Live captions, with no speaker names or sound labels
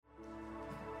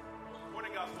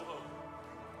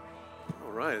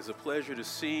All right, it's a pleasure to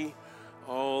see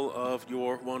all of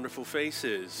your wonderful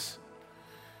faces.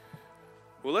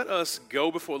 Well, let us go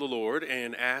before the Lord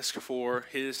and ask for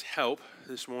his help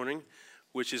this morning,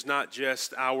 which is not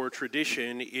just our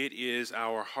tradition, it is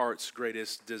our heart's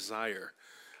greatest desire.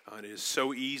 It is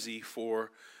so easy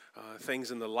for things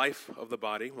in the life of the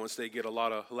body, once they get a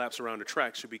lot of laps around the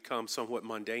tracks, to become somewhat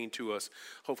mundane to us.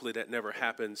 Hopefully that never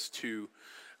happens to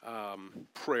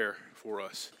prayer for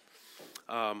us.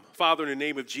 Father, in the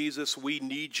name of Jesus, we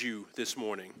need you this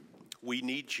morning. We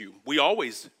need you. We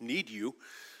always need you.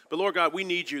 But Lord God, we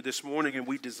need you this morning, and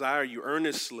we desire you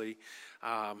earnestly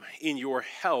in your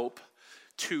help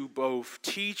to both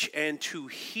teach and to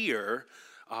hear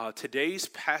today's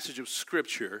passage of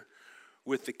Scripture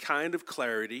with the kind of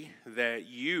clarity that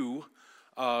you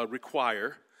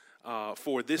require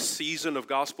for this season of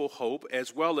Gospel Hope,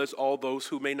 as well as all those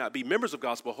who may not be members of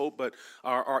Gospel Hope, but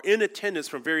are in attendance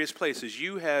from various places.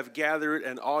 You have gathered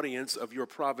an audience of your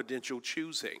providential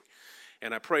choosing.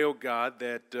 And I pray, oh God,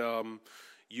 that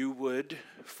you would,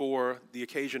 for the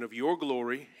occasion of your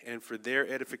glory and for their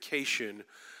edification,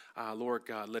 Lord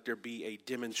God, let there be a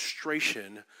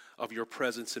demonstration of your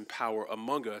presence and power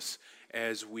among us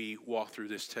as we walk through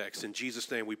this text. In Jesus'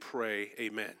 name we pray,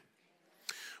 amen.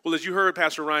 Well, as you heard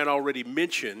Pastor Ryan already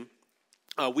mention,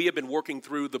 we have been working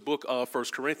through the book of 1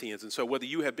 Corinthians. And so whether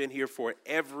you have been here for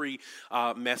every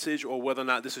message or whether or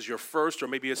not this is your first or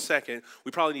maybe a second,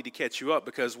 we probably need to catch you up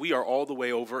because we are all the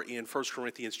way over in 1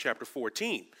 Corinthians chapter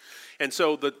 14. And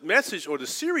so the message or the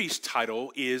series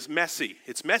title is Messy.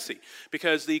 It's messy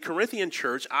because the Corinthian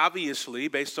church, obviously,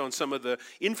 based on some of the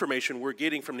information we're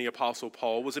getting from the Apostle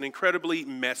Paul, was an incredibly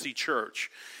messy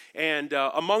church. And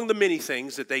among the many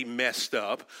things that they messed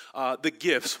up, the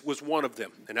gifts was one of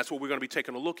them. And that's what we're going to be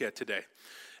taking a look at today.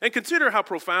 And consider how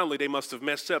profoundly they must have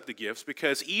messed up the gifts,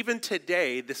 because even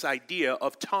today, this idea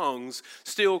of tongues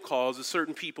still causes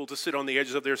certain people to sit on the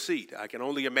edges of their seat. I can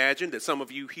only imagine that some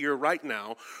of you here right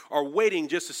now are waiting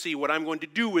just to see what I'm going to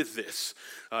do with this.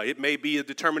 It may be a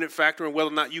determinant factor in whether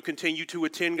or not you continue to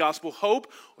attend Gospel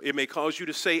Hope. It may cause you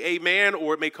to say amen,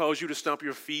 or it may cause you to stomp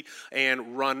your feet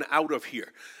and run out of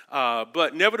here.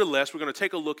 But nevertheless, we're going to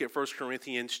take a look at 1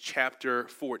 Corinthians chapter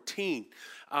 14.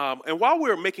 And while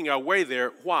we're making our way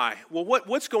there, why? Well,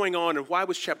 what's going on and why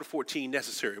was chapter 14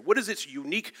 necessary? What is its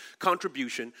unique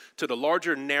contribution to the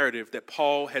larger narrative that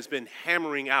Paul has been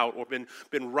hammering out or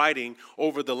been writing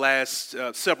over the last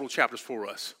several chapters for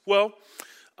us? Well,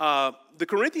 the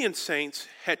Corinthian saints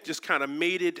had just kind of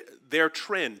made it their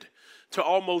trend to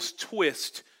almost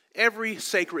twist every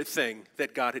sacred thing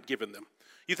that God had given them.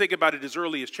 You think about it as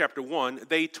early as chapter 1,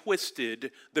 they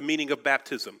twisted the meaning of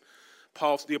baptism.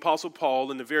 The Apostle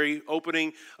Paul, in the very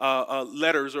opening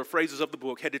letters or phrases of the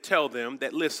book, had to tell them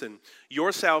that, listen,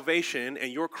 your salvation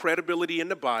and your credibility in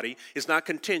the body is not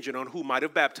contingent on who might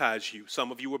have baptized you.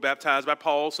 Some of you were baptized by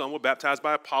Paul, some were baptized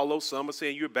by Apollos, some are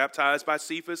saying you were baptized by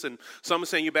Cephas, and some are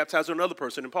saying you baptized another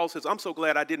person. And Paul says, I'm so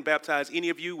glad I didn't baptize any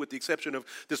of you with the exception of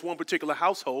this one particular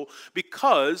household,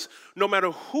 because no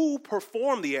matter who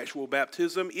performed the actual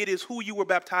baptism, it is who you were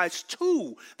baptized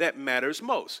to that matters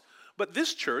most. But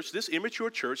this church, this immature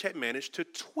church, had managed to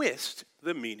twist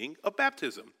the meaning of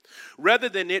baptism. Rather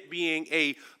than it being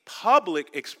a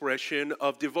public expression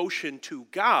of devotion to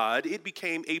God, it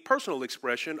became a personal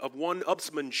expression of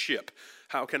one-upsmanship.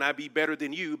 How can I be better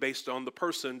than you based on the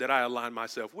person that I align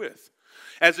myself with?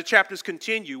 As the chapters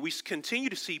continue, we continue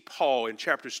to see Paul in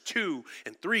chapters 2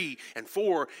 and 3 and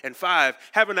 4 and 5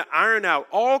 having to iron out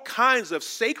all kinds of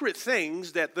sacred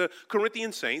things that the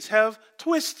Corinthian saints have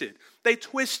twisted. They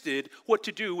twisted what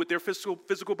to do with their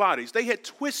physical bodies. They had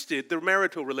twisted their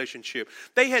marital relationship.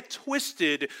 They had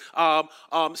twisted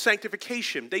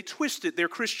sanctification. They twisted their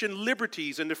Christian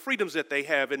liberties and the freedoms that they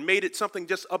have and made it something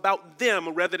just about them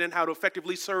rather than how to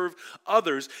effectively serve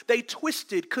others. They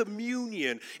twisted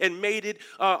communion and made it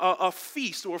a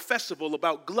feast or a festival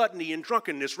about gluttony and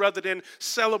drunkenness rather than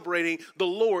celebrating the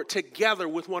Lord together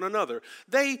with one another.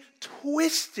 They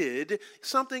twisted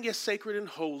something as sacred and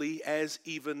holy as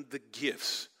even the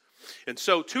gifts. And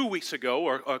so 2 weeks ago,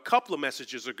 or a couple of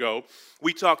messages ago,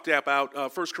 we talked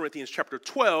about 1 Corinthians chapter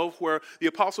 12, where the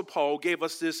Apostle Paul gave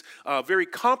us this very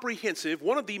comprehensive,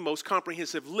 one of the most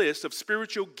comprehensive lists of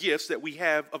spiritual gifts that we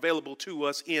have available to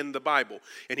us in the Bible.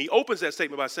 And he opens that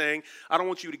statement by saying, I don't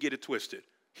want you to get it twisted.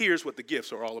 Here's what the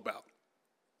gifts are all about.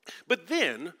 But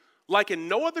then, like in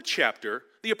no other chapter,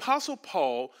 the Apostle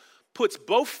Paul puts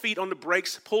both feet on the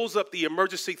brakes, pulls up the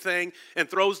emergency thing, and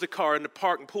throws the car in the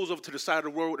park and pulls over to the side of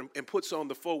the road and puts on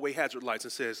the four-way hazard lights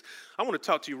and says, I want to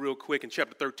talk to you real quick in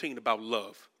chapter 13 about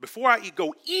love. Before I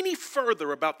go any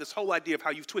further about this whole idea of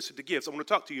how you've twisted the gifts, I want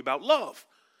to talk to you about love.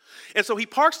 And so he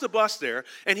parks the bus there,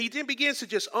 and he then begins to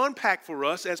just unpack for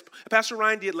us, as Pastor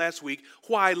Ryan did last week,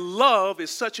 why love is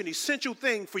such an essential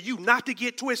thing for you not to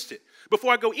get twisted.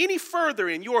 Before I go any further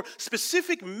in your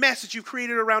specific message you've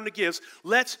created around the gifts,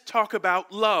 let's talk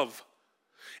about love.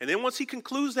 And then once he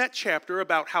concludes that chapter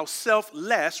about how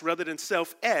selfless rather than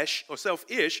selfish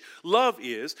love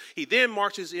is, he then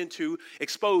marches into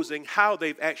exposing how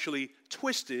they've actually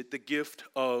twisted the gift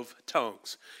of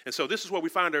tongues. And so this is where we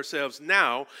find ourselves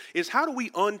now, is how do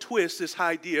we untwist this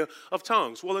idea of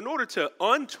tongues? Well, in order to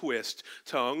untwist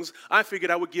tongues, I figured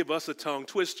I would give us a tongue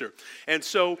twister. And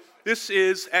so this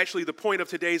is actually the point of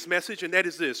today's message, and that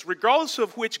is this. Regardless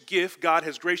of which gift God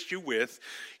has graced you with,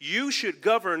 you should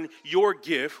govern your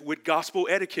gift with gospel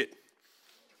etiquette.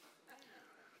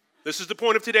 This is the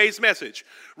point of today's message.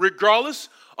 Regardless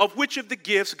of which of the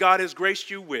gifts God has graced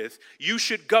you with, you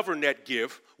should govern that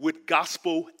gift with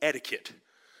gospel etiquette.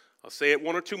 I'll say it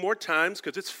one or two more times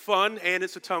because it's fun and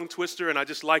it's a tongue twister and I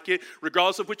just like it.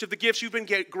 Regardless of which of the gifts you've been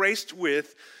graced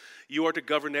with, you are to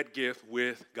govern that gift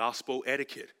with gospel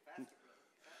etiquette.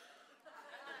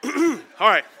 All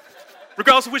right.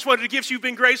 Regardless of which one of the gifts you've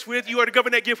been graced with, you are to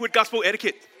govern that gift with gospel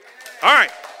etiquette. All right.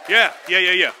 Yeah.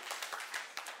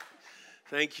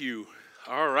 Thank you.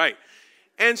 All right.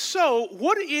 And so,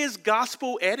 what is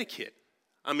gospel etiquette?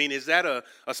 I mean, is that a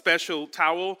special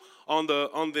towel on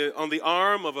the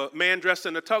arm of a man dressed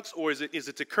in a tux, or is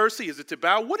it to curtsy? Is it to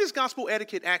bow? What is gospel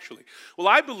etiquette actually? Well,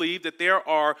 I believe that there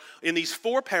are, in these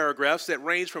 4 paragraphs that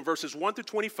range from verses 1 through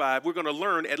 25, we're going to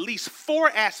learn at least 4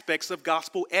 aspects of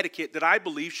gospel etiquette that I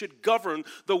believe should govern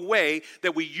the way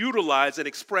that we utilize and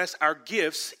express our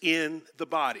gifts in the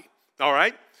body. All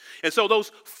right? And so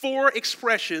those 4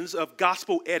 expressions of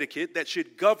gospel etiquette that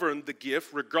should govern the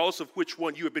gift, regardless of which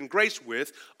one you have been graced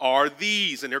with, are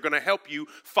these, and they're going to help you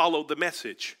follow the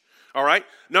message. All right?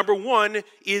 Number 1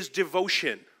 is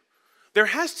devotion. There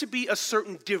has to be a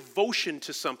certain devotion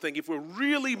to something if we're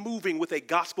really moving with a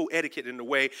gospel etiquette in the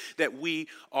way that we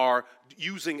are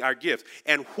using our gift.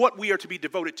 And what we are to be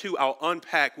devoted to, I'll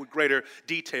unpack with greater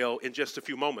detail in just a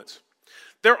few moments.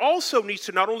 There also needs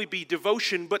to not only be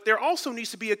devotion, but there also needs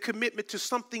to be a commitment to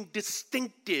something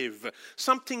distinctive.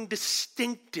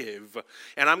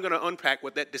 And I'm going to unpack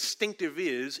what that distinctive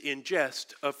is in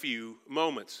just a few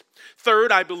moments.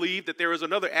 Third, I believe that there is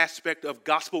another aspect of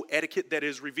gospel etiquette that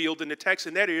is revealed in the text,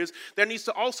 and that is there needs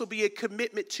to also be a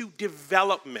commitment to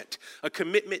development.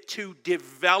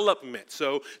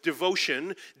 So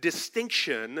devotion,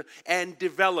 distinction, and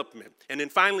development. And then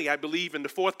finally, I believe in the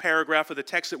 4th paragraph of the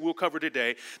text that we'll cover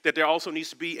today, that there also needs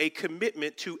to be a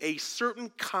commitment to a certain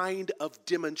kind of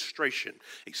demonstration.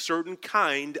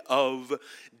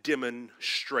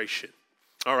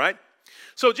 All right?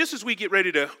 So just as we get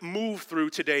ready to move through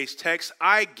today's text,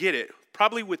 I get it.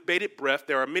 Probably with bated breath,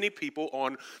 there are many people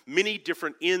on many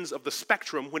different ends of the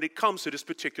spectrum when it comes to this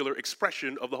particular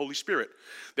expression of the Holy Spirit.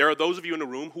 There are those of you in the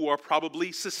room who are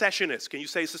probably cessationists. Can you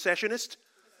say cessationist?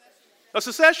 A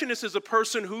cessationist is a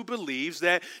person who believes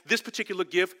that this particular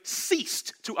gift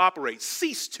ceased to operate,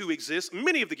 ceased to exist.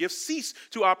 Many of the gifts ceased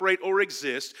to operate or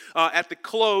exist at the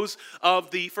close of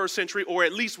the 1st century, or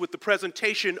at least with the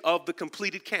presentation of the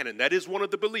completed canon. That is one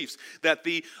of the beliefs, that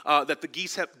the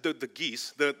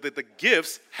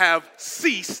gifts have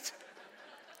ceased,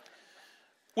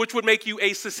 which would make you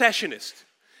a cessationist.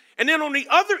 And then on the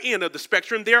other end of the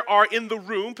spectrum, there are in the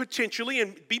room potentially,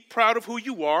 and be proud of who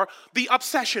you are, the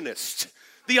obsessionist.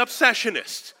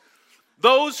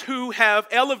 Those who have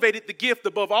elevated the gift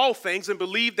above all things and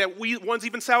believe that one's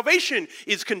even salvation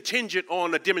is contingent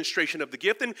on a demonstration of the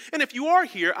gift. And if you are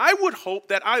here, I would hope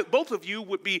that both of you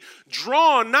would be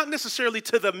drawn, not necessarily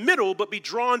to the middle, but be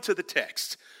drawn to the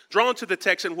text. Drawn to the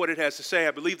text and what it has to say.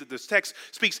 I believe that this text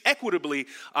speaks equitably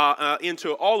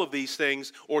into all of these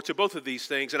things, or to both of these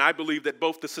things, and I believe that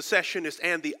both the cessationist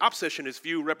and the obsessionist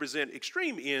view represent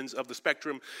extreme ends of the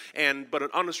spectrum, but an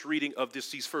honest reading of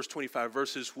these first 25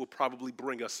 verses will probably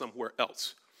bring us somewhere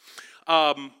else.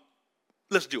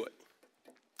 Let's do it.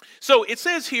 So it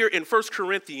says here in 1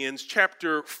 Corinthians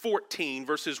chapter 14,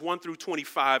 verses 1 through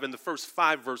 25, in the first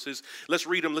 5 verses, let's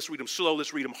read them slow,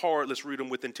 let's read them hard, let's read them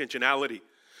with intentionality.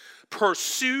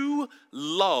 Pursue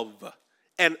love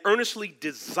and earnestly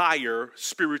desire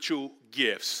spiritual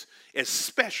gifts,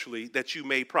 especially that you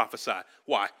may prophesy.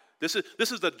 Why? This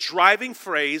is the driving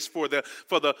phrase for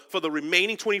the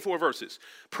remaining 24 verses.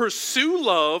 Pursue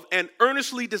love and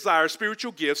earnestly desire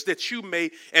spiritual gifts that you may,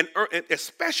 and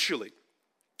especially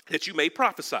that you may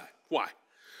prophesy. Why?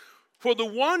 For the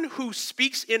one who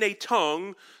speaks in a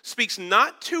tongue speaks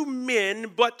not to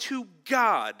men, but to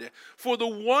God. For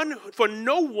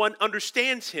no one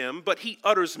understands him, but he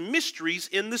utters mysteries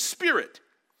in the Spirit.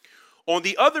 On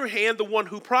the other hand, the one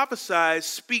who prophesies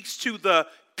speaks to the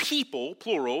people,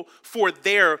 plural, for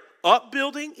their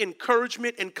upbuilding,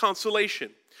 encouragement, and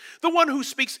consolation. The one who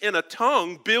speaks in a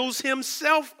tongue builds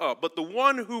himself up, but the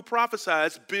one who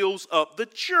prophesies builds up the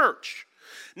church.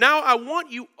 Now I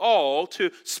want you all to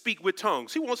speak with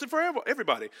tongues. He wants it for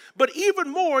everybody. But even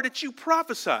more that you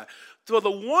prophesy. For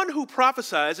the one who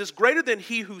prophesies is greater than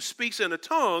he who speaks in a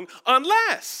tongue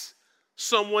unless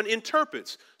someone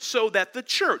interprets, so that the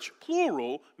church,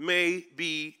 plural, may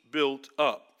be built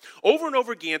up. Over and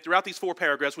over again throughout these 4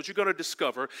 paragraphs, what you're going to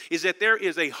discover is that there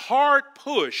is a hard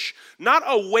push, not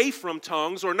away from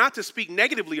tongues or not to speak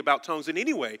negatively about tongues in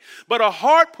any way, but a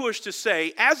hard push to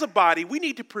say, as a body, we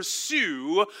need to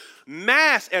pursue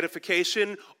mass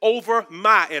edification over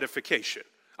my edification.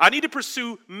 I need to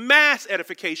pursue mass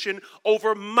edification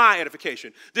over my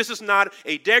edification. This is not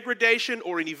a degradation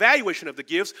or an evaluation of the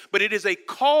gifts, but it is a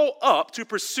call up to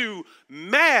pursue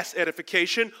mass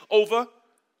edification over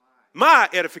my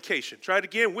edification. Try it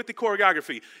again with the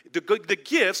choreography. The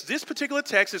gifts, this particular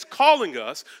text is calling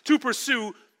us to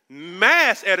pursue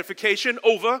mass edification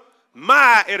over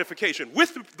my edification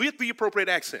with the appropriate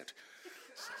accent.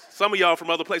 Some of y'all from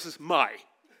other places, my.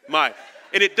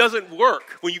 And it doesn't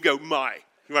work when you go my.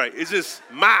 Right, it's just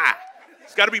my.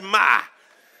 It's got to be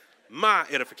my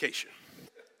edification.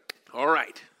 All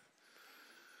right.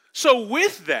 So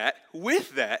with that,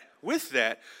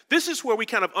 this is where we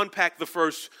kind of unpack the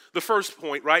first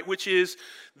point, right? Which is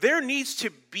there needs to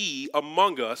be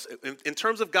among us, in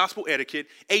terms of gospel etiquette,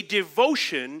 a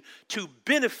devotion to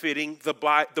benefiting the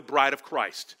bride of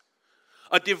Christ.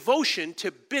 A devotion to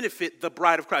benefit the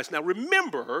bride of Christ. Now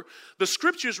remember, the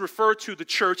scriptures refer to the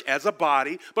church as a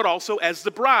body, but also as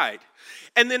the bride.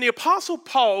 And then the Apostle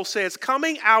Paul says,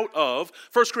 coming out of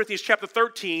 1 Corinthians chapter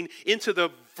 13 into the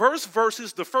first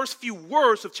few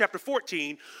words of chapter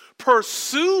 14,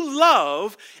 pursue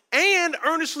love and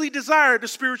earnestly desire the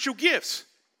spiritual gifts.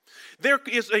 There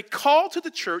is a call to the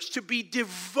church to be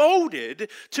devoted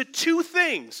to 2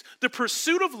 things, the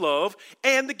pursuit of love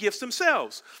and the gifts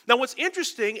themselves. Now, what's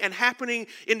interesting and happening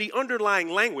in the underlying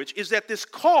language is that this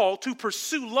call to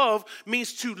pursue love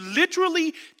means to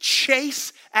literally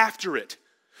chase after it,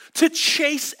 to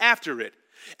chase after it,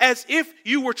 as if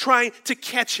you were trying to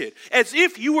catch it, as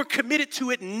if you were committed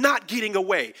to it not getting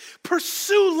away.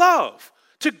 Pursue love,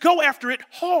 to go after it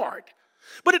hard.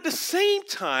 But at the same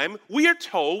time, we are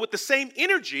told with the same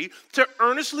energy to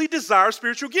earnestly desire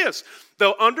spiritual gifts.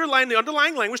 The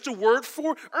underlying language, the word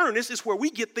for earnest is where we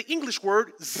get the English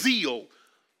word zeal.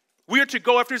 We are to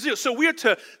go after zeal. So we are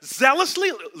to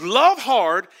zealously love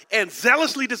hard and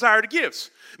zealously desire the gifts.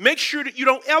 Make sure that you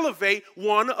don't elevate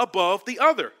one above the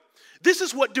other. This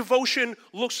is what devotion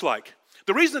looks like.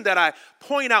 The reason that I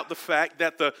point out the fact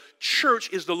that the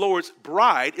church is the Lord's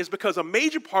bride is because a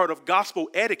major part of gospel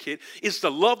etiquette is to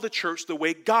love the church the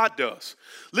way God does.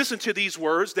 Listen to these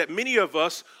words that many of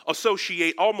us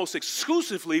associate almost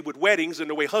exclusively with weddings and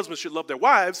the way husbands should love their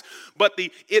wives. But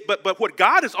what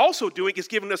God is also doing is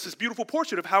giving us this beautiful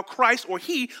portrait of how Christ or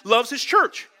He loves His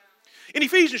church. In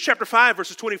Ephesians chapter 5,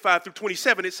 verses 25 through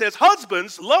 27, it says,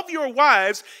 husbands, love your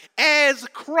wives as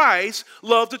Christ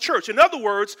loved the church. In other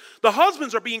words, the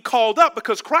husbands are being called up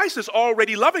because Christ is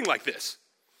already loving like this.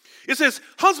 It says,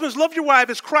 husbands, love your wife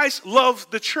as Christ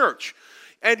loved the church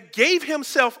and gave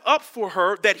himself up for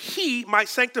her that he might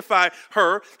sanctify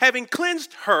her, having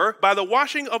cleansed her by the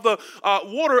washing of the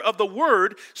water of the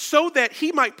word, so that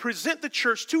he might present the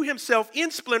church to himself in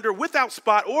splendor, without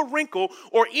spot or wrinkle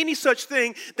or any such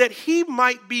thing, that he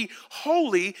might be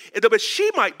holy, but she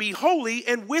might be holy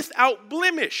and without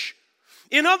blemish.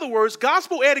 In other words,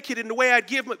 gospel etiquette in the way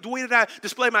that I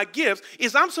display my gifts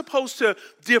is I'm supposed to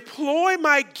deploy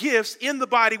my gifts in the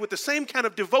body with the same kind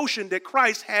of devotion that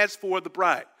Christ has for the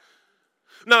bride.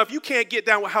 Now, if you can't get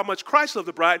down with how much Christ loved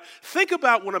the bride, think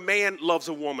about when a man loves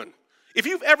a woman. If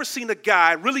you've ever seen a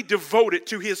guy really devoted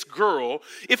to his girl,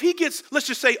 if he gets, let's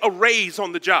just say, a raise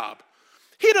on the job,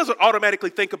 he doesn't automatically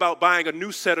think about buying a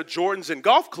new set of Jordans and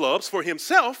golf clubs for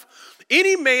himself.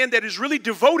 Any man that is really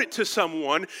devoted to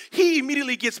someone, he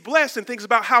immediately gets blessed and thinks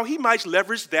about how he might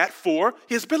leverage that for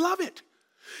his beloved.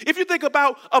 If you think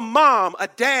about a mom, a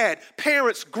dad,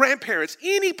 parents, grandparents,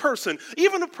 any person,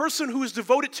 even a person who is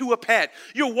devoted to a pet,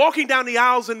 you're walking down the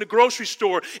aisles in the grocery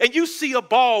store and you see a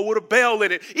ball with a bell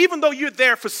in it. Even though you're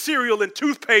there for cereal and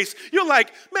toothpaste, you're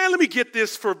like, man, let me get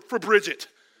this for Bridget.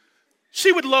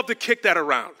 She would love to kick that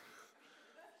around.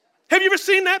 Have you ever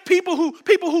seen that? People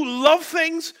who love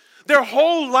things, their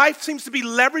whole life seems to be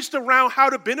leveraged around how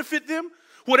to benefit them.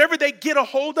 Whatever they get a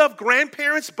hold of,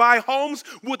 grandparents buy homes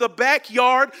with a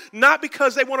backyard, not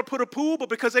because they want to put a pool, but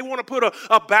because they want to put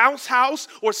a bounce house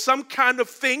or some kind of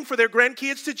thing for their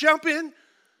grandkids to jump in.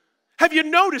 Have you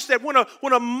noticed that when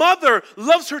a mother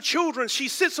loves her children, she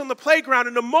sits on the playground,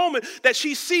 and the moment that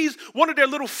she sees one of their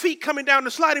little feet coming down the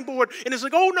sliding board and is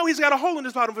like, oh no, he's got a hole in the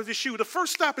bottom of his shoe. The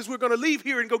first stop is we're going to leave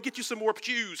here and go get you some more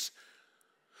shoes.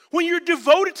 When you're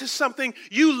devoted to something,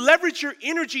 you leverage your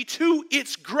energy to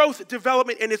its growth,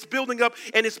 development, and its building up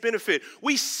and its benefit.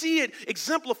 We see it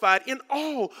exemplified in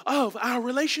all of our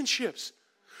relationships.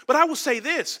 But I will say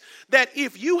this, that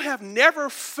if you have never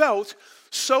felt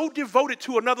so devoted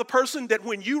to another person that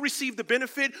when you receive the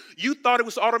benefit, you thought it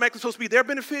was automatically supposed to be their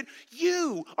benefit,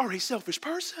 you are a selfish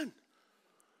person.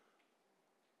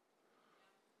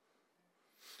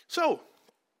 So,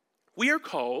 we are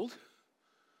called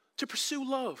to pursue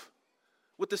love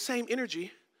with the same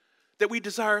energy that we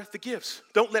desire the gifts.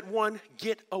 Don't let one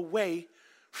get away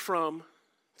from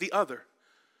the other.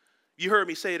 You heard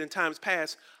me say it in times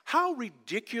past. How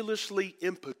ridiculously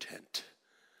impotent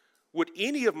would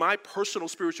any of my personal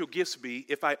spiritual gifts be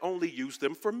if I only used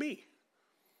them for me?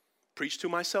 Preach to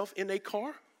myself in a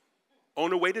car,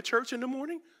 on the way to church in the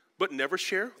morning, but never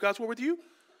share God's word with you?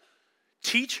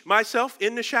 Teach myself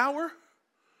in the shower,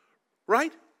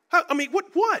 right? I mean,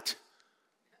 what?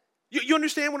 You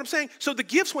understand what I'm saying? So the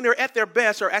gifts, when they're at their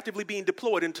best, are actively being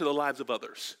deployed into the lives of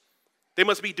others. They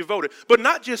must be devoted, but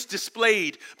not just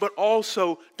displayed, but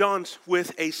also done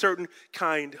with a certain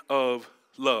kind of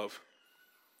love.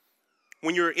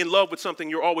 When you're in love with something,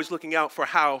 you're always looking out for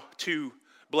how to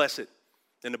bless it.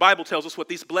 And the Bible tells us what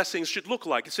these blessings should look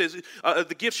like. It says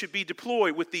the gifts should be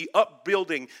deployed with the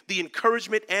upbuilding, the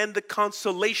encouragement, and the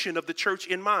consolation of the church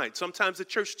in mind. Sometimes the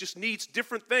church just needs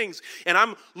different things, and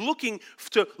I'm looking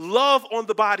to love on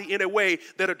the body in a way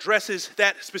that addresses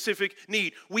that specific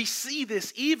need. We see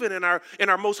this even in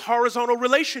our most horizontal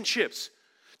relationships.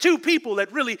 Two people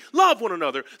that really love one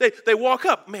another, they walk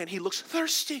up, man, he looks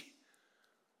thirsty.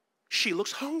 She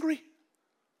looks hungry.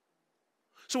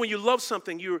 So when you love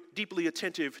something, you're deeply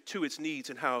attentive to its needs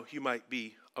and how you might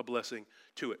be a blessing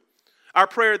to it. Our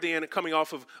prayer then, coming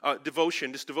off of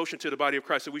devotion, this devotion to the body of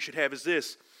Christ that we should have is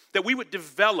this, that we would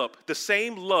develop the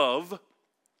same love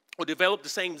or develop the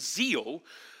same zeal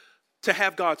to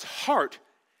have God's heart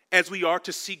as we are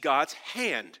to see God's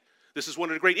hand. This is one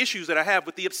of the great issues that I have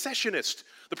with the obsessionist,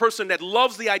 the person that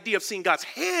loves the idea of seeing God's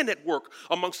hand at work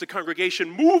amongst the congregation,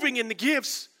 moving in the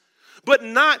gifts. But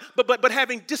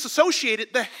having disassociated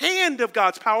the hand of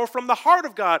God's power from the heart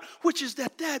of God, which is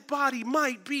that body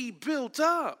might be built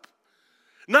up.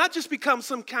 Not just become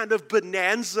some kind of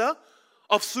bonanza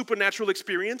of supernatural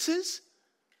experiences.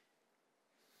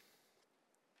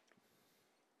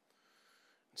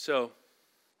 So,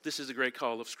 this is a great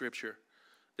call of Scripture,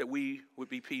 that we would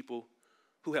be people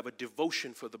who have a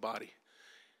devotion for the body,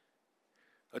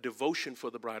 a devotion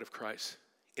for the bride of Christ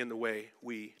in the way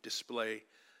we display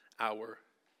our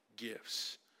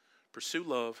gifts. Pursue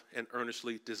love and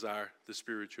earnestly desire the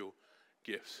spiritual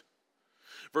gifts.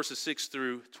 Verses 6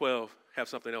 through 12 have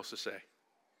something else to say.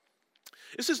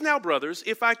 It says, now, brothers,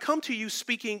 if I come to you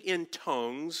speaking in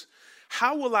tongues,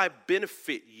 how will I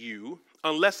benefit you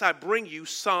unless I bring you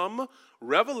some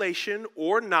revelation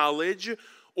or knowledge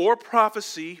or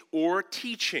prophecy or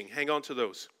teaching? Hang on to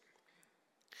those.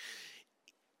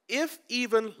 If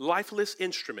even lifeless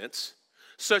instruments,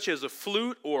 such as a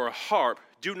flute or a harp,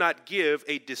 do not give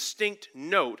a distinct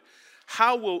note,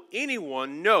 how will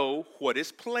anyone know what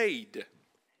is played?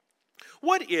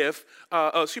 What if,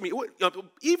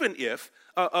 even if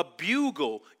a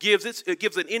bugle gives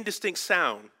an indistinct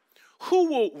sound,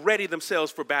 who will ready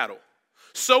themselves for battle?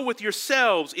 So with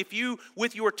yourselves, if you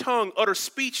with your tongue utter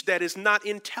speech that is not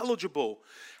intelligible,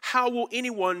 how will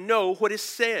anyone know what is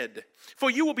said?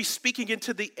 For you will be speaking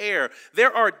into the air.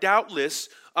 There are doubtless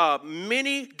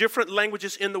many different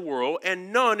languages in the world,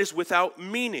 and none is without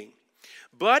meaning.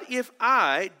 But if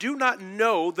I do not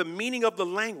know the meaning of the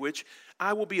language,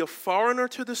 I will be a foreigner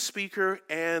to the speaker,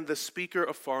 and the speaker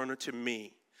a foreigner to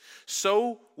me.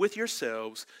 So with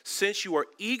yourselves, since you are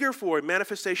eager for a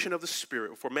manifestation of the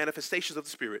Spirit, for manifestations of the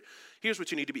Spirit, here's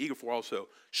what you need to be eager for also.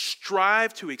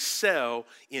 Strive to excel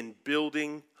in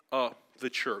building up the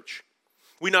church.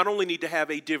 We not only need to have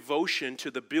a devotion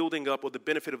to the building up or the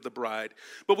benefit of the bride,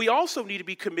 but we also need to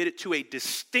be committed to a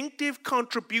distinctive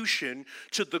contribution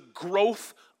to the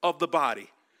growth of the body,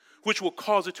 which will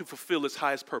cause it to fulfill its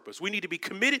highest purpose. We need to be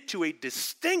committed to a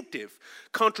distinctive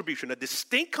contribution, a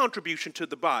distinct contribution to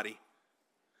the body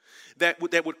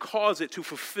that would cause it to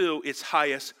fulfill its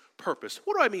highest purpose.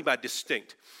 What do I mean by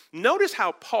distinct? Notice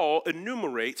how Paul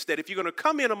enumerates that if you're going to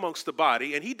come in amongst the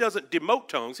body, and he doesn't demote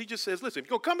tongues, he just says, listen, if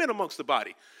you're going to come in amongst the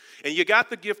body, and you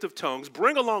got the gift of tongues,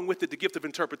 bring along with it the gift of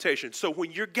interpretation. So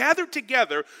when you're gathered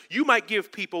together, you might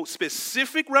give people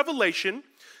specific revelation,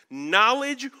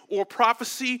 knowledge, or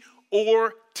prophecy,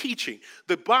 or teaching.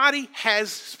 The body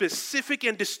has specific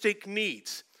and distinct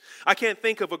needs. I can't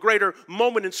think of a greater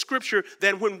moment in Scripture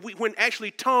than when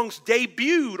actually tongues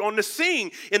debuted on the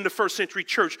scene in the first century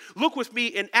church. Look with me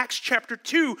in Acts chapter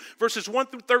 2, verses 1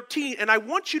 through 13, and I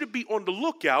want you to be on the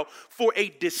lookout for a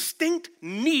distinct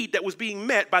need that was being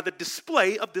met by the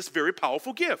display of this very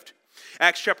powerful gift.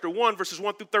 Acts chapter 1, verses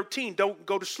 1 through 13. Don't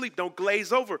go to sleep. Don't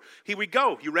glaze over. Here we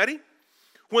go. You ready?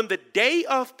 When the day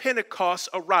of Pentecost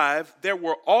arrived, they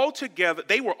were all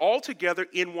together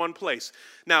in one place.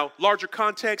 Now, larger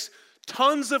context,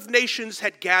 tons of nations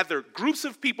had gathered. Groups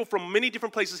of people from many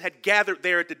different places had gathered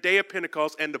there at the day of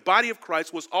Pentecost, and the body of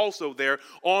Christ was also there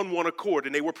on one accord,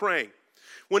 and they were praying.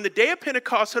 When the day of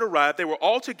Pentecost had arrived, they were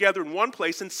all together in one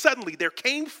place, and suddenly there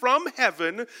came from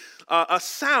heaven a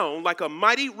sound like a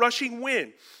mighty rushing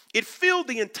wind. It filled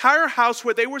the entire house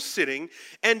where they were sitting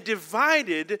and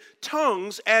divided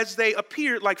tongues as they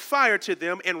appeared like fire to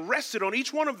them and rested on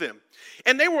each one of them.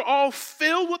 And they were all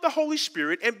filled with the Holy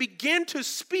Spirit and began to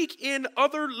speak in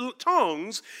other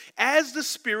tongues as the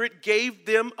Spirit gave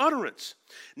them utterance.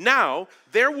 Now,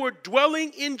 there were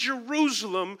dwelling in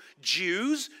Jerusalem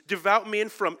Jews, devout men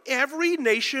from every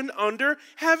nation under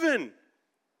heaven.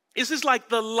 This is like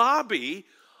the lobby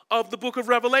of the book of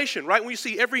Revelation, right? When you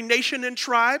see every nation and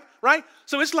tribe, right?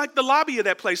 So it's like the lobby of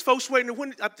that place. Folks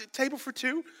waiting at the table for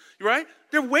two, right?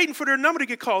 They're waiting for their number to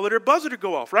get called or their buzzer to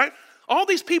go off, right? All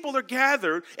these people are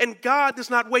gathered, and God does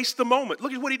not waste the moment.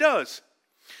 Look at what he does.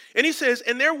 And he says,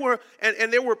 and there were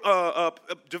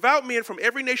devout men from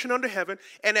every nation under heaven,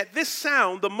 and at this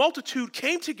sound the multitude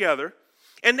came together,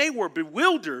 and they were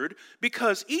bewildered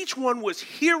because each one was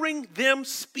hearing them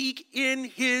speak in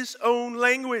his own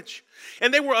language.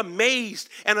 And they were amazed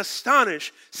and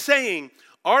astonished, saying,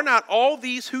 are not all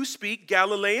these who speak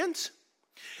Galileans?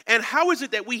 And how is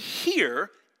it that we hear,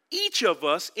 each of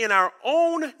us, in our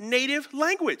own native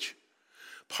language?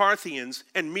 Parthians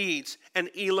and Medes and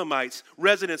Elamites,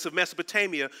 residents of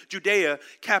Mesopotamia, Judea,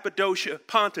 Cappadocia,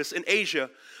 Pontus, and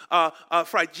Asia,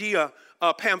 Phrygia,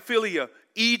 Pamphylia,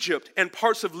 Egypt, and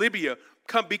parts of Libya,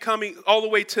 becoming all the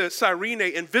way to Cyrene,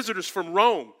 and visitors from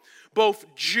Rome, both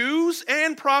Jews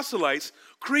and proselytes,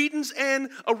 Cretans and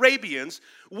Arabians,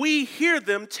 we hear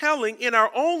them telling in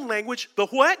our own language the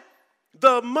what?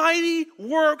 The mighty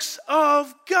works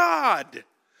of God.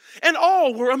 And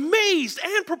all were amazed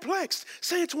and perplexed,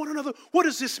 saying to one another, what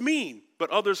does this mean? But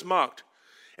others mocked,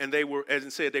 and they were, as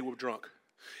it said, they were drunk.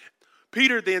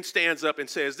 Peter then stands up and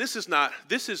says, this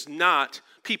is not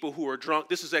people who are drunk.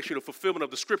 This is actually the fulfillment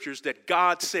of the scriptures that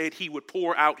God said he would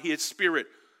pour out his Spirit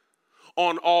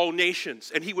on all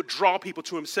nations, and he would draw people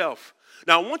to himself.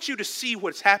 Now, I want you to see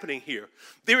what's happening here.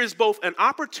 There is both an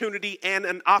opportunity and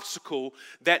an obstacle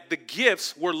that the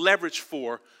gifts were leveraged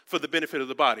for the benefit of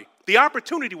the body. The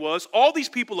opportunity was all these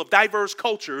people of diverse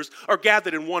cultures are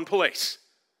gathered in one place.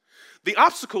 The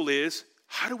obstacle is,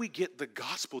 how do we get the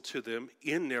gospel to them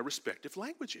in their respective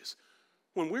languages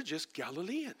when we're just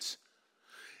Galileans?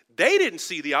 They didn't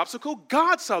see the obstacle.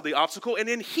 God saw the obstacle, and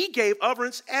then he gave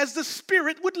utterance as the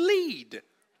Spirit would lead.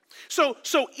 So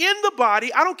in the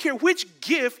body, I don't care which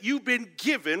gift you've been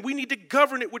given, we need to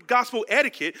govern it with gospel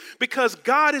etiquette, because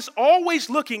God is always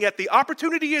looking at the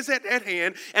opportunity is at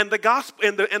hand and the gospel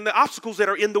and the obstacles that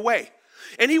are in the way.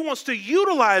 And he wants to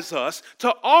utilize us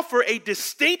to offer a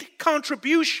distinct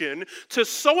contribution to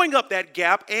sewing up that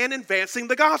gap and advancing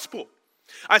the gospel.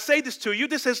 I say this to you,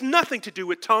 this has nothing to do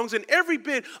with tongues and every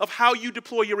bit of how you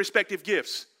deploy your respective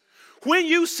gifts. When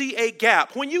you see a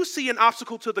gap, when you see an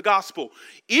obstacle to the gospel,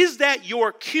 is that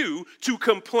your cue to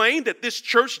complain that this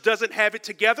church doesn't have it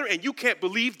together and you can't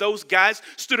believe those guys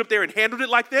stood up there and handled it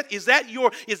like that? Is that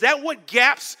what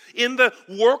gaps in the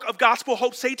work of Gospel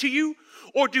Hope say to you?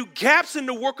 Or do gaps in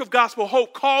the work of Gospel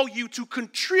Hope call you to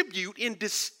contribute in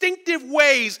distinctive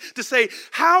ways to say,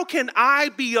 how can I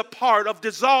be a part of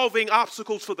dissolving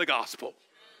obstacles for the gospel?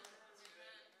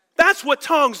 That's what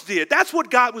tongues did. That's what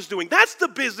God was doing. That's the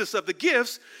business of the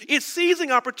gifts. It's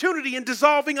seizing opportunity and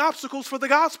dissolving obstacles for the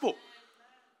gospel.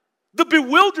 The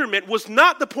bewilderment was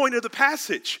not the point of the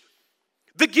passage.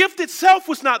 The gift itself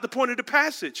was not the point of the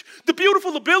passage. The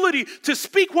beautiful ability to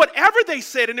speak whatever they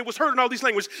said and it was heard in all these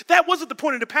languages, that wasn't the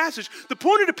point of the passage. The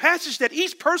point of the passage that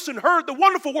each person heard the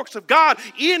wonderful works of God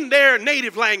in their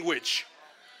native language.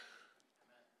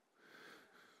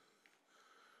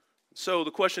 So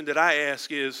the question that I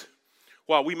ask is,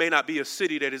 while we may not be a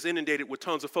city that is inundated with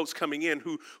tons of folks coming in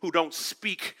who don't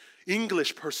speak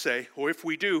English per se, or if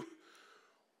we do,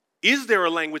 is there a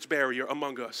language barrier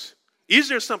among us? Is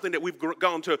there something that we've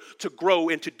gone to grow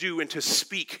and to do and to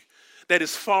speak that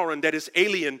is foreign, that is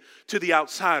alien to the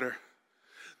outsider?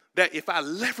 That if I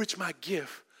leverage my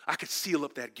gift, I could seal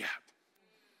up that gap.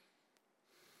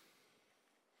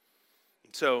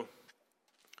 So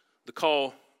the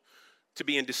call to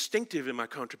being distinctive in my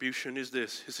contribution is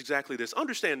this. It's exactly this.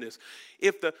 Understand this.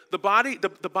 If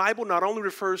the Bible not only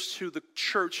refers to the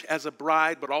church as a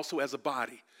bride, but also as a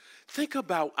body. Think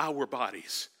about our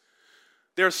bodies.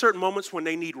 There are certain moments when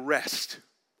they need rest.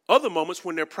 Other moments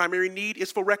when their primary need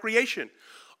is for recreation.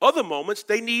 Other moments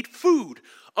they need food.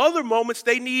 Other moments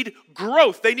they need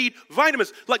growth. They need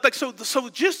vitamins. So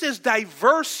just as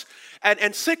diverse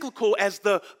and cyclical as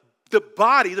the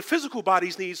body, the physical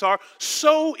body's needs are,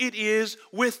 so it is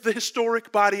with the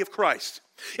historic body of Christ.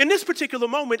 In this particular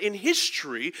moment in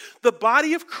history, the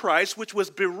body of Christ, which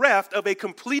was bereft of a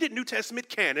completed New Testament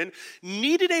canon,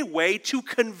 needed a way to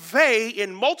convey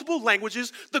in multiple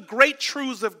languages the great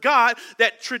truths of God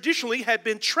that traditionally had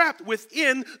been trapped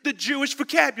within the Jewish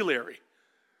vocabulary.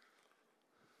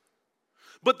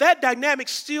 But that dynamic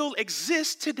still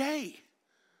exists today.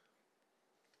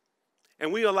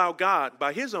 And we allow God,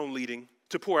 by his own leading,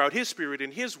 to pour out his Spirit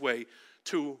in his way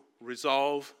to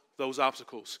resolve those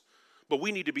obstacles. But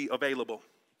we need to be available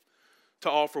to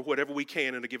offer whatever we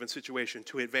can in a given situation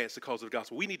to advance the cause of the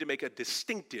gospel. We need to make a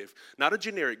distinctive, not a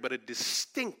generic, but a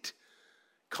distinct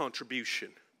contribution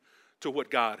to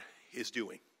what God is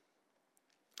doing.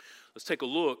 Let's take a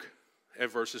look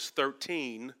at verses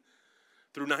 13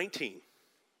 through 19.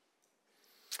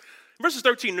 Verses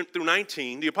 13 through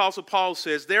 19, the Apostle Paul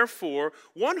says, therefore,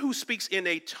 one who speaks in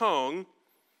a tongue,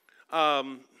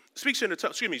 therefore,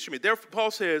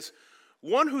 Paul says,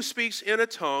 one who speaks in a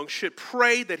tongue should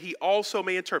pray that he also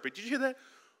may interpret. Did you hear that?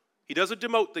 He doesn't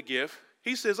demote the gift.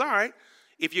 He says, all right,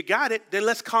 if you got it, then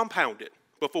let's compound it.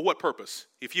 But for what purpose?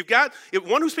 If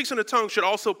one who speaks in a tongue should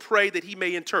also pray that he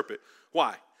may interpret.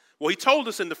 Why? Well, he told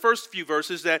us in the first few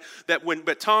verses that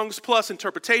tongues plus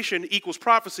interpretation equals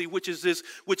prophecy, which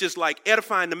is like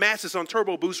edifying the masses on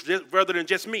turbo boost rather than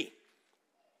just me.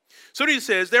 So he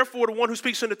says, therefore, the one who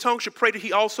speaks in a tongue should pray that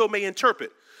he also may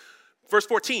interpret. Verse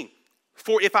 14.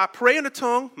 For if I pray in a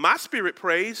tongue, my spirit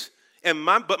prays,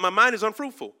 but my mind is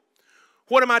unfruitful.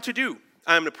 What am I to do?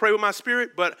 I am to pray with my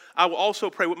spirit, but I will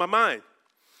also pray with my mind.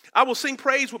 I will sing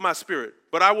praise with my spirit,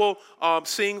 but I will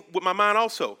sing with my mind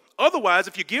also. Otherwise,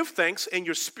 if you give thanks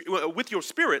with your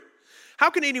spirit, how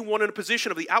can anyone in a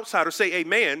position of the outsider say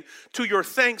amen to your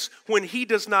thanks when he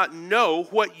does not know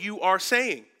what you are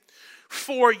saying?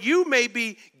 For you may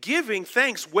be giving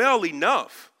thanks well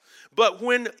enough, but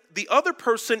when the other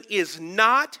person is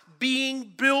not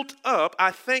being built up,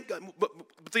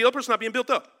 but the other person not being built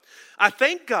up, I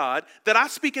thank God that I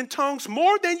speak in tongues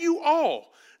more than you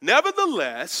all.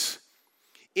 Nevertheless,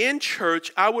 in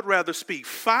church, I would rather speak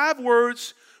 5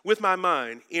 words with my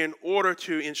mind in order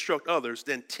to instruct others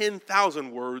than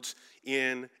 10,000 words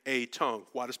in a tongue.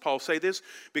 Why does Paul say this?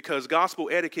 Because gospel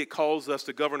etiquette calls us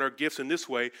to govern our gifts in this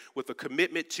way with a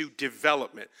commitment to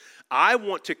development. I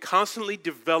want to constantly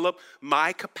develop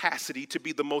my capacity to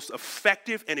be the most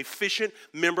effective and efficient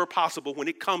member possible when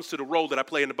it comes to the role that I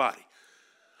play in the body.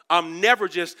 I'm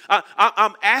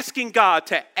asking God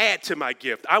to add to my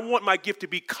gift. I want my gift to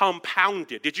be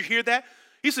compounded. Did you hear that?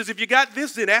 He says, if you got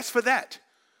this, then ask for that.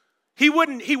 He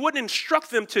wouldn't instruct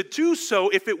them to do so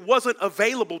if it wasn't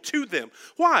available to them.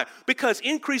 Why? Because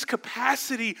increased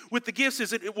capacity with the gifts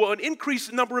an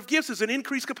increased number of gifts is an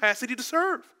increased capacity to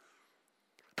serve.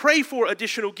 Pray for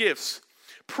additional gifts.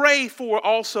 Pray for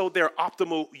also their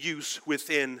optimal use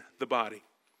within the body.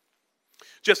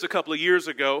 Just a couple of years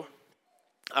ago,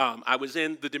 I was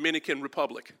in the Dominican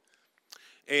Republic,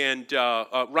 and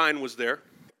Ryan was there,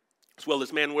 as well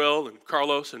as Manuel and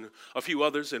Carlos and a few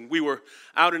others, and we were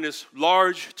out in this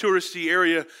large touristy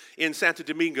area in Santo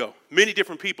Domingo. Many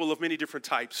different people of many different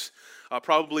types,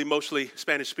 probably mostly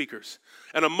Spanish speakers.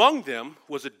 And among them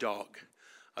was a dog,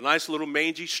 a nice little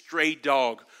mangy stray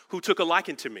dog who took a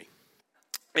liking to me.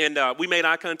 And we made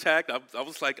eye contact. I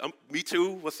was like, me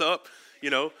too, what's up? You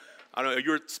know, I don't know,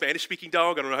 you're a Spanish-speaking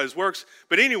dog. I don't know how this works.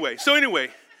 But anyway,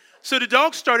 So the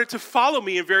dog started to follow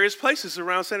me in various places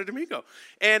around Santo Domingo.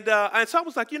 And so I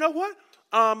was like, you know what?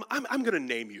 I'm going to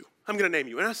name you. I'm going to name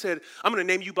you. And I said, I'm going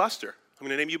to name you Buster. I'm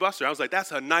going to name you Buster. I was like,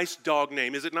 that's a nice dog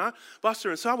name, is it not?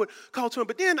 Buster. And so I would call to him.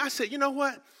 But then I said, you know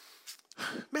what?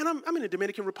 Man, I'm in the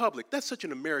Dominican Republic. That's such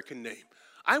an American name.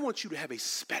 I want you to have a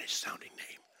Spanish-sounding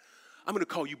name. I'm going to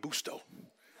call you Busto,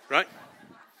 right?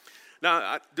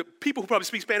 Now, the people who probably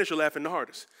speak Spanish are laughing the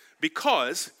hardest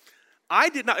because I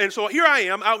did not. And so here I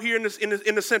am out here in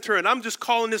the center, and I'm just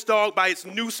calling this dog by its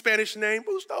new Spanish name,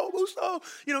 Busto, Busto.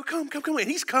 You know, come in.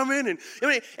 He's coming, and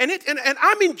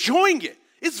I'm enjoying it.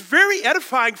 It's very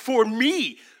edifying for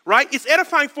me, right? It's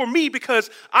edifying for me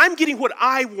because I'm getting what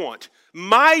I want.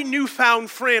 My newfound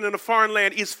friend in a foreign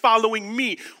land is following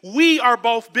me. We are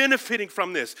both benefiting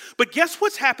from this. But guess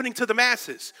what's happening to the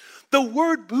masses? The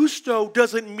word Busto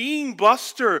doesn't mean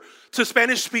Buster to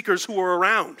Spanish speakers who are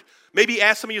around. Maybe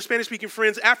ask some of your Spanish-speaking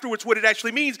friends afterwards what it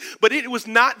actually means, but it was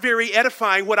not very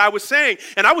edifying what I was saying.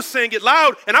 And I was saying it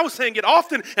loud, and I was saying it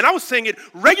often, and I was saying it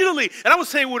regularly, and I was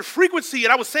saying it with frequency,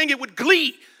 and I was saying it with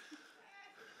glee.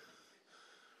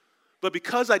 But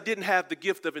because I didn't have the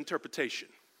gift of interpretation,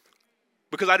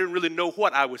 because I didn't really know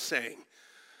what I was saying,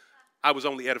 I was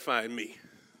only edifying me.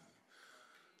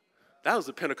 That was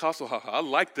a Pentecostal ha-ha. I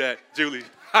like that, Julie.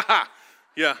 Ha-ha.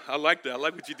 Yeah, I like that. I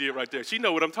like what you did right there. She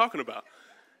know what I'm talking about.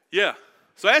 Yeah.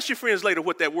 So ask your friends later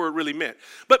what that word really meant.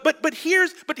 But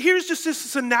here's just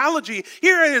this analogy.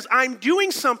 Here it is. I'm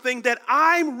doing something that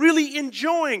I'm really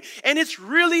enjoying, and it's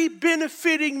really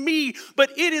benefiting me,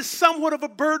 but it is somewhat of a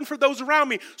burden for those around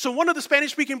me. So one of the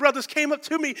Spanish-speaking brothers came up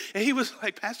to me, and he was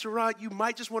like, Pastor Rod, you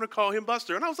might just want to call him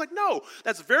Buster. And I was like, no,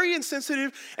 that's very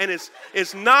insensitive, and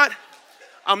it's not.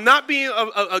 I'm not being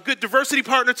a good diversity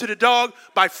partner to the dog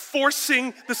by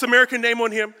forcing this American name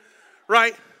on him,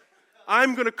 right?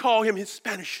 I'm going to call him his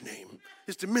Spanish name,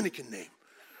 his Dominican name,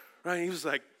 right? And he was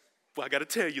like, well, I got to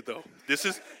tell you, though,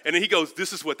 and then he goes,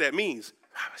 this is what that means.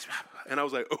 And I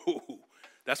was like, oh,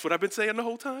 that's what I've been saying the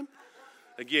whole time?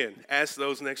 Again, ask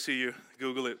those next to you,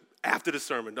 Google it after the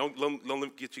sermon. Don't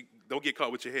get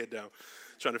caught with your head down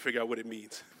trying to figure out what it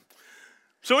means.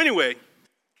 So anyway,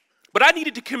 but I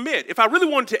needed to commit. If I really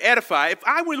wanted to edify,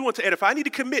 I need to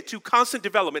commit to constant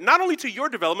development, not only to your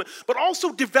development, but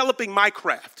also developing my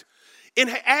craft. In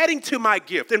adding to my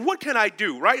gift. And what can I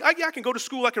do, right? I can go to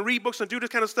school, I can read books and do this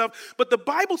kind of stuff, but the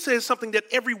Bible says something that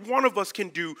every one of us can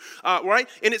do, right?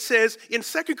 And it says in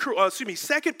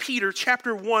 2 Peter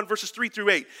chapter 1, verses 3 through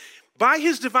 8, by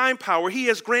his divine power, he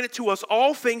has granted to us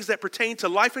all things that pertain to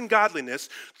life and godliness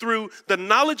through the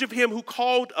knowledge of him who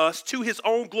called us to his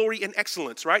own glory and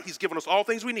excellence, right? He's given us all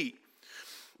things we need.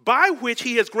 By which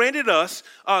he has granted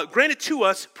to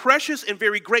us precious and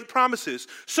very great promises,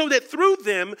 so that through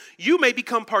them you may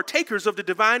become partakers of the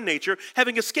divine nature,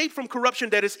 having escaped from corruption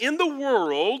that is in the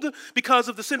world because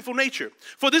of the sinful nature.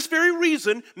 For this very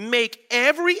reason, make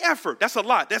every effort. That's a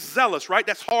lot. That's zealous, right?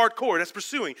 That's hardcore. That's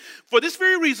pursuing. For this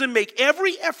very reason, make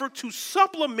every effort to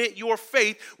supplement your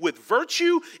faith with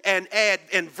virtue and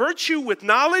virtue with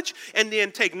knowledge, and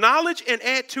then take knowledge and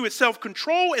add to it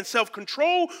self-control, and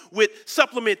self-control with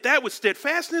supplement that with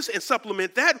steadfastness, and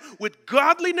supplement that with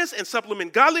godliness, and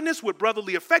supplement godliness with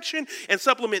brotherly affection, and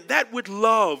supplement that with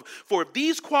love. For if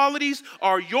these qualities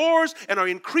are yours and are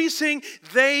increasing,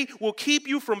 they will keep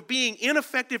you from being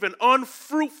ineffective and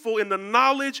unfruitful in the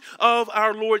knowledge of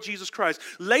our Lord Jesus Christ.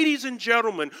 Ladies and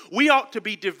gentlemen, we ought to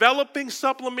be developing,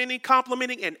 supplementing,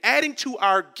 complementing, and adding to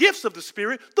our gifts of the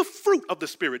Spirit the fruit of the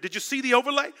Spirit. Did you see the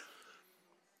overlay?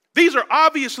 These are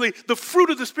obviously the fruit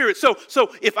of the Spirit. So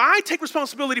if I take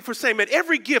responsibility for saying, man,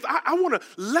 every gift, I want to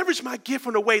leverage my gift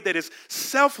in a way that is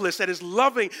selfless, that is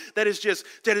loving, that is just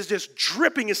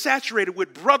dripping and saturated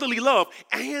with brotherly love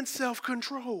and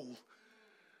self-control.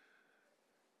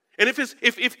 And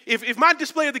if my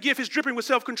display of the gift is dripping with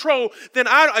self-control, then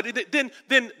I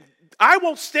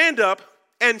won't stand up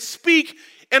and speak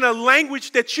in a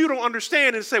language that you don't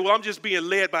understand and say, well, I'm just being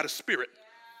led by the Spirit.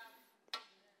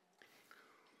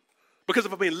 Because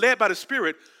if I'm being led by the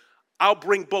Spirit, I'll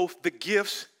bring both the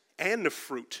gifts and the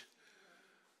fruit.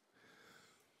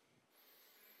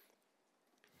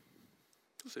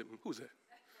 Who's that?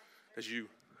 That's you.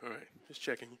 All right, just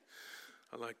checking.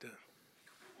 I like that.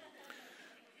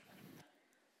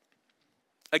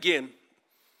 Again,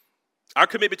 our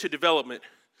commitment to development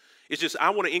is just, I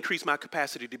want to increase my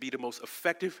capacity to be the most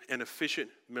effective and efficient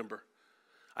member.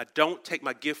 I don't take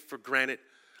my gift for granted.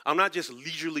 I'm not just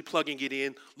leisurely plugging it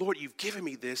in. Lord, you've given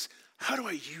me this. How do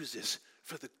I use this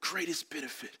for the greatest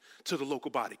benefit to the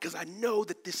local body? Because I know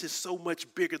that this is so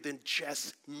much bigger than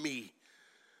just me.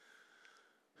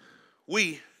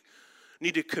 We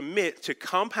need to commit to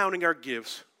compounding our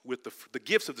gifts with the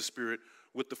gifts of the Spirit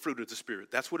with the fruit of the Spirit.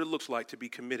 That's what it looks like to be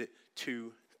committed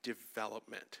to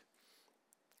development.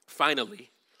 Finally,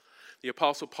 the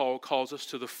Apostle Paul calls us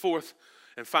to the fourth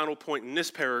and final point in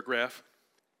this paragraph,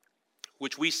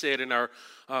 which we said in our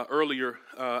earlier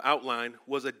outline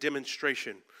was a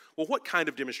demonstration. Well, what kind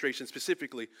of demonstration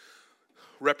specifically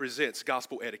represents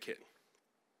gospel etiquette?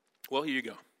 Well, here you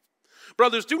go.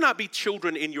 Brothers, do not be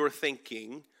children in your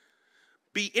thinking.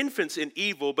 Be infants in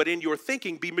evil, but in your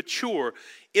thinking be mature.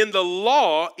 In the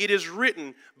law it is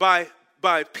written, by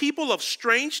people of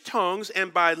strange tongues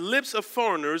and by lips of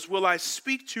foreigners will I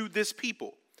speak to this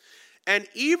people. And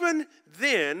even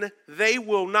then they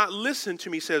will not listen to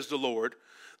me, says the Lord.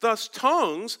 Thus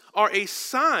tongues are a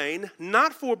sign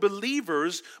not for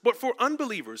believers, but for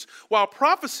unbelievers, while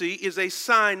prophecy is a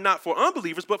sign not for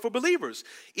unbelievers, but for believers.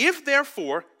 If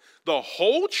therefore the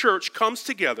whole church comes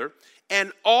together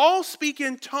and all speak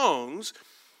in tongues,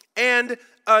 and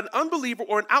an unbeliever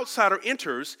or an outsider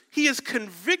enters, he is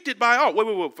convicted by all. Wait.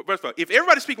 First of all, if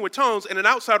everybody's speaking with tongues and an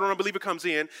outsider or an unbeliever comes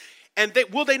in, and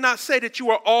will they not say that you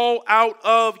are all out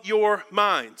of your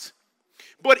minds?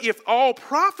 But if all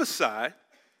prophesy,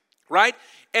 right,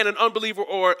 and an unbeliever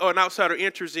or an outsider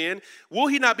enters in, will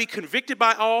he not be convicted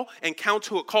by all and called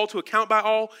to account by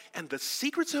all? And the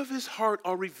secrets of his heart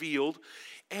are revealed.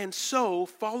 And so,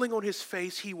 falling on his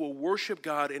face, he will worship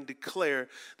God and declare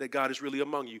that God is really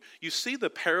among you. You see the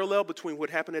parallel between what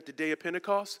happened at the day of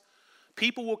Pentecost?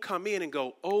 People will come in and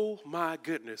go, oh my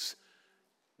goodness,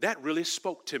 that really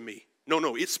spoke to me.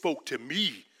 No, it spoke to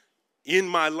me in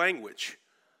my language.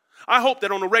 I hope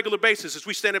that on a regular basis, as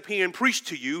we stand up here and preach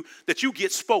to you, that you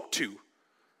get spoke to.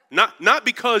 Not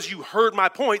because you heard my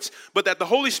points, but that the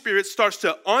Holy Spirit starts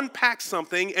to unpack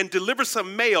something and deliver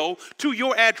some mail to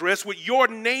your address with your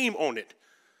name on it.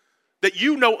 That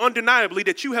you know undeniably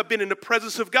that you have been in the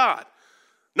presence of God.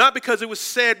 Not because it was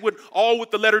said with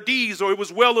the letter D's, or it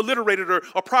was well alliterated or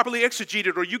properly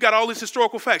exegeted, or you got all these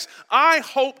historical facts. I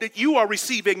hope that you are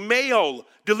receiving mail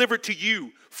delivered to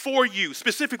you, for you,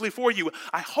 specifically for you.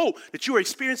 I hope that you are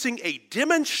experiencing a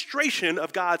demonstration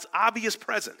of God's obvious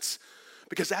presence.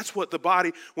 Because that's what the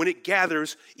body, when it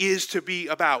gathers, is to be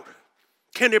about.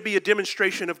 Can there be a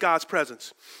demonstration of God's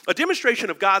presence? A demonstration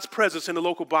of God's presence in the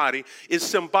local body is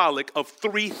symbolic of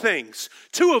three things.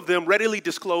 Two of them readily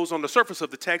disclosed on the surface of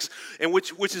the text, and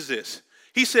which is this.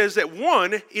 He says that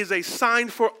one is a sign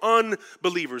for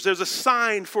unbelievers. There's a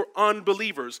sign for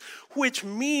unbelievers, which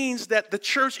means that the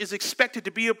church is expected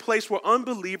to be a place where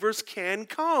unbelievers can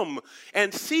come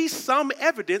and see some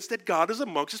evidence that God is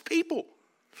amongst his people.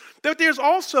 That there's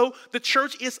also, the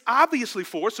church is obviously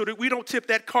for, so that we don't tip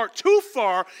that cart too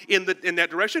far in that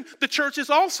direction, the church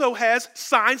also has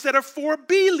signs that are for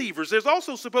believers. There's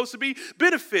also supposed to be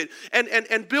benefit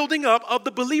and building up of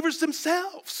the believers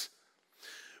themselves.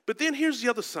 But then here's the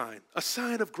other sign, a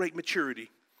sign of great maturity.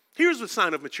 Here's the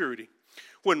sign of maturity.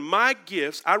 When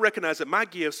I recognize that my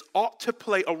gifts ought to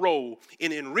play a role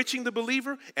in enriching the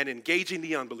believer and engaging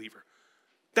the unbeliever.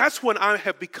 That's when I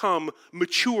have become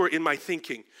mature in my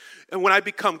thinking. And when I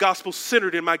become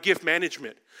gospel-centered in my gift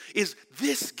management, is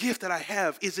this gift that I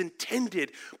have is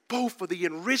intended both for the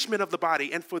enrichment of the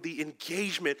body and for the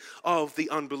engagement of the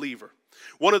unbeliever.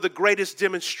 One of the greatest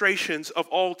demonstrations of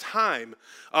all time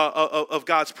of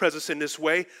God's presence in this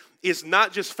way is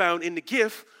not just found in the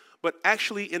gift, but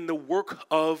actually in the work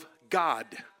of God.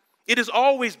 It has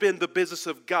always been the business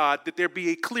of God that there be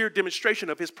a clear demonstration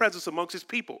of his presence amongst his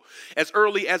people. As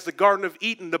early as the Garden of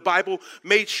Eden, the Bible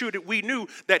made sure that we knew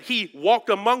that he walked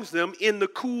amongst them in the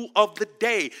cool of the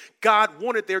day. God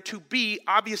wanted there to be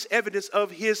obvious evidence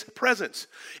of his presence.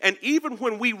 And even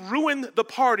when we ruin the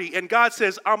party and God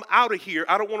says, I'm out of here,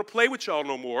 I don't want to play with y'all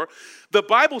no more, the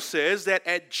Bible says that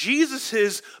at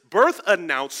Jesus' birth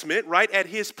announcement, right, at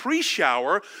his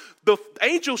pre-shower, the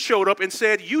angel showed up and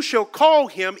said, you shall call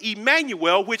him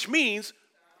Emmanuel, which means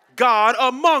God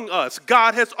among us.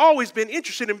 God has always been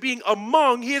interested in being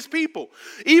among his people.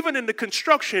 Even in the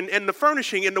construction and the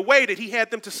furnishing and the way that he had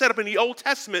them to set up in the Old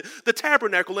Testament, the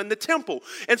tabernacle and the temple.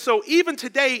 And so even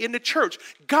today in the church,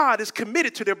 God is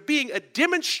committed to there being a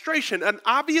demonstration, an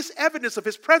obvious evidence of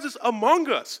his presence among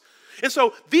us. And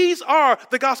so these are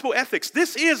the gospel ethics.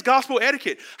 This is gospel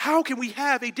etiquette. How can we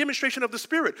have a demonstration of the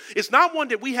Spirit? It's not one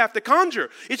that we have to conjure.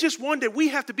 It's just one that we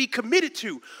have to be committed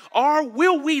to. Or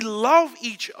will we love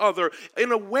each other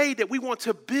in a way that we want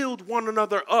to build one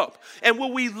another up? And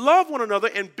will we love one another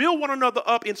and build one another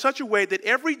up in such a way that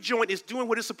every joint is doing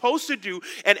what it's supposed to do,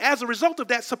 and as a result of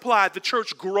that supply, the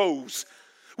church grows?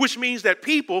 Which means that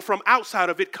people from outside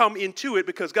of it come into it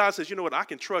because God says, you know what, I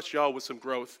can trust y'all with some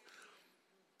growth.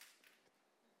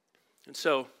 And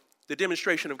so The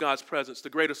demonstration of God's presence, the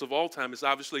greatest of all time, is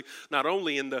obviously not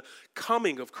only in the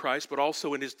coming of Christ, but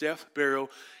also in his death, burial,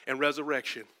 and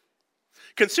resurrection.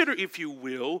 Consider, if you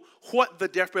will, what the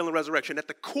death, burial, and resurrection, at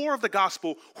the core of the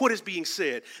gospel, what is being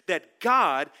said, that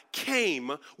God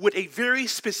came with a very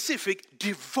specific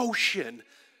devotion.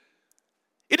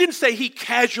 It didn't say he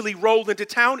casually rolled into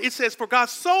town. It says, for God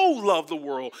so loved the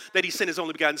world that he sent his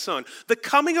only begotten son. The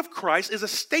coming of Christ is a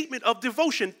statement of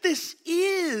devotion. This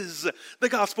is the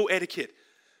gospel etiquette.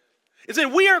 It's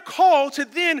that we are called to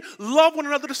then love one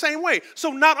another the same way. So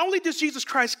not only does Jesus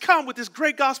Christ come with this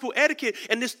great gospel etiquette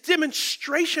and this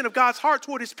demonstration of God's heart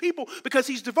toward his people because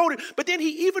he's devoted, but then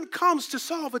he even comes to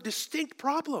solve a distinct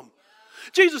problem.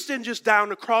 Jesus didn't just die on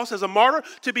the cross as a martyr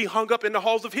to be hung up in the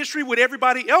halls of history with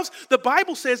everybody else. The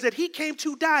Bible says that he came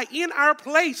to die in our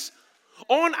place,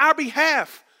 on our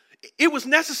behalf. It was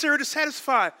necessary to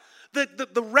satisfy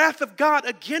the wrath of God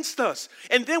against us,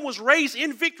 and then was raised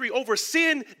in victory over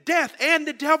sin, death, and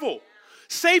the devil,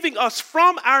 saving us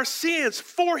from our sins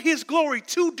for his glory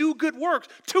to do good works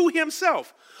to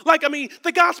himself.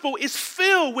 The gospel is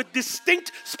filled with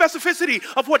distinct specificity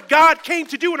of what God came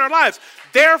to do in our lives.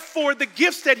 Therefore, the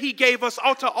gifts that he gave us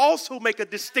ought to also make a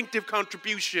distinctive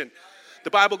contribution.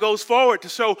 The Bible goes forward to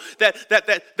show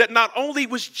that not only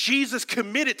was Jesus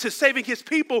committed to saving his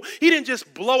people, he didn't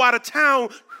just blow out of town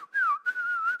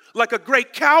like a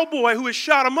great cowboy who had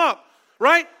shot him up,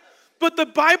 right? But the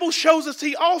Bible shows us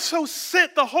he also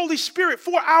sent the Holy Spirit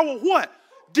for our what?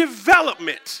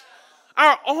 Development.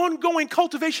 Our ongoing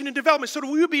cultivation and development, so that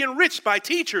we would be enriched by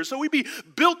teachers, so we'd be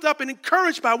built up and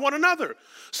encouraged by one another.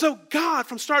 So God,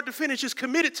 from start to finish, is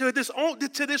committed to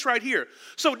this right here.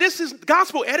 So this is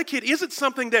gospel etiquette isn't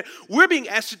something that we're being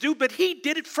asked to do, but he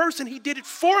did it first and he did it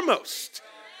foremost.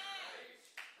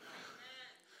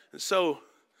 And so,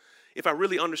 if I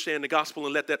really understand the gospel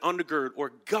and let that undergird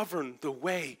or govern the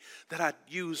way that I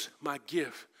use my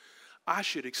gift, I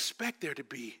should expect there to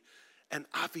be an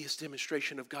obvious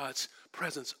demonstration of God's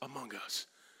presence among us,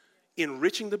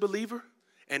 enriching the believer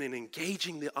and in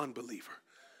engaging the unbeliever.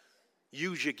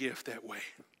 Use your gift that way.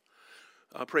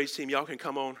 Praise team, y'all can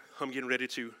come on. I'm getting ready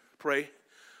to pray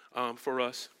for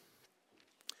us.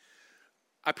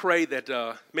 I pray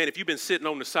that, if you've been sitting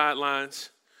on the sidelines,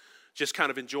 just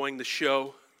kind of enjoying the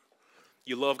show,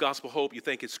 you love Gospel Hope, you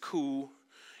think it's cool,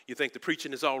 you think the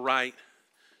preaching is all right,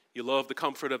 you love the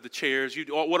comfort of the chairs.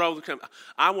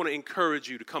 I want to encourage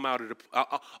you to come out of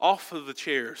off of the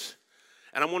chairs,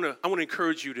 and I want to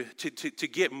encourage you to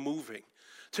get moving,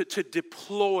 to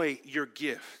deploy your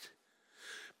gift,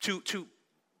 to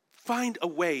find a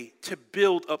way to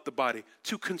build up the body,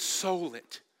 to console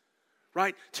it,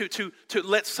 right? To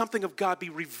let something of God be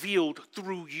revealed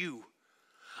through you.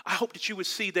 I hope that you would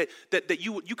see that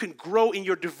you can grow in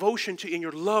your devotion in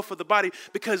your love for the body,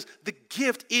 because the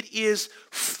gift, it is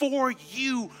for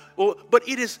you, but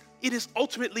it is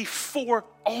ultimately for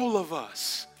all of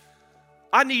us.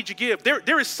 I need your gift.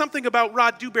 There is something about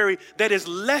Rod Dewberry that is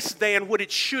less than what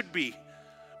it should be,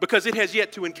 because it has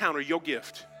yet to encounter your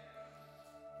gift.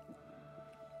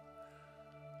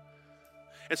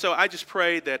 And so I just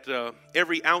pray that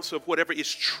every ounce of whatever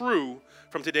is true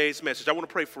from today's message, I want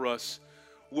to pray for us,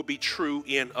 will be true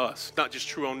in us, not just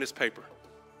true on this paper.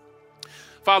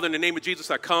 Father, in the name of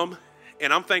Jesus, I come,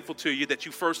 and I'm thankful to you that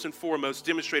you first and foremost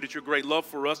demonstrated your great love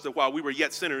for us, that while we were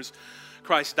yet sinners,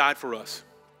 Christ died for us.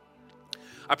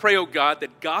 I pray, oh God,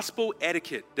 that gospel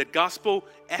etiquette, that gospel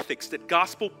ethics, that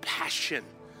gospel passion,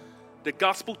 that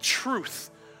gospel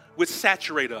truth would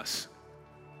saturate us.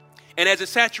 And as it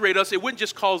saturates us, it wouldn't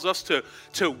just cause us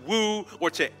to woo or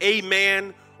to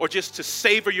amen or just to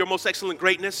savor your most excellent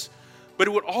greatness, but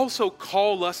it would also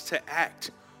call us to act.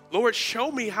 Lord,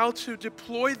 show me how to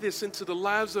deploy this into the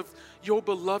lives of your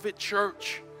beloved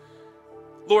church.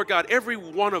 Lord God, every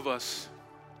one of us,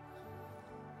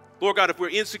 Lord God, if we're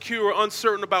insecure or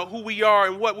uncertain about who we are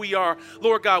and what we are,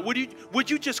 Lord God, would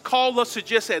you just call us to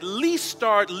just at least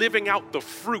start living out the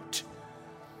fruit,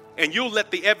 and you'll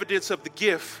let the evidence of the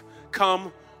gift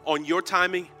come on your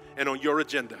timing and on your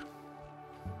agenda.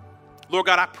 Lord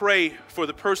God, I pray for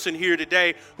the person here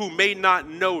today who may not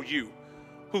know you,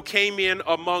 who came in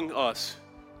among us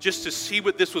just to see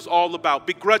what this was all about,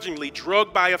 begrudgingly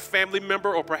drugged by a family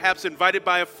member or perhaps invited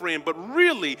by a friend, but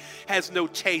really has no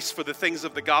taste for the things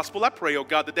of the gospel. I pray, oh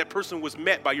God, that person was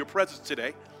met by your presence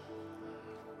today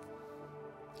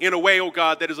in a way, oh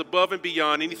God, that is above and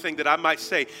beyond anything that I might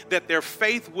say, that their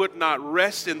faith would not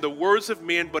rest in the words of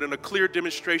men, but in a clear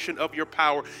demonstration of your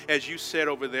power, as you said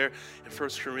over there in 1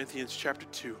 Corinthians chapter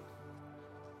 2.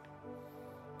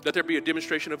 Let there be a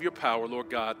demonstration of your power, Lord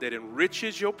God, that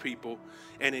enriches your people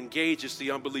and engages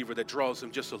the unbeliever, that draws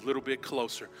them just a little bit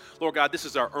closer. Lord God, this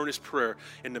is our earnest prayer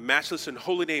in the matchless and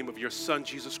holy name of your Son,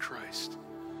 Jesus Christ.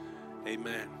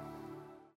 Amen.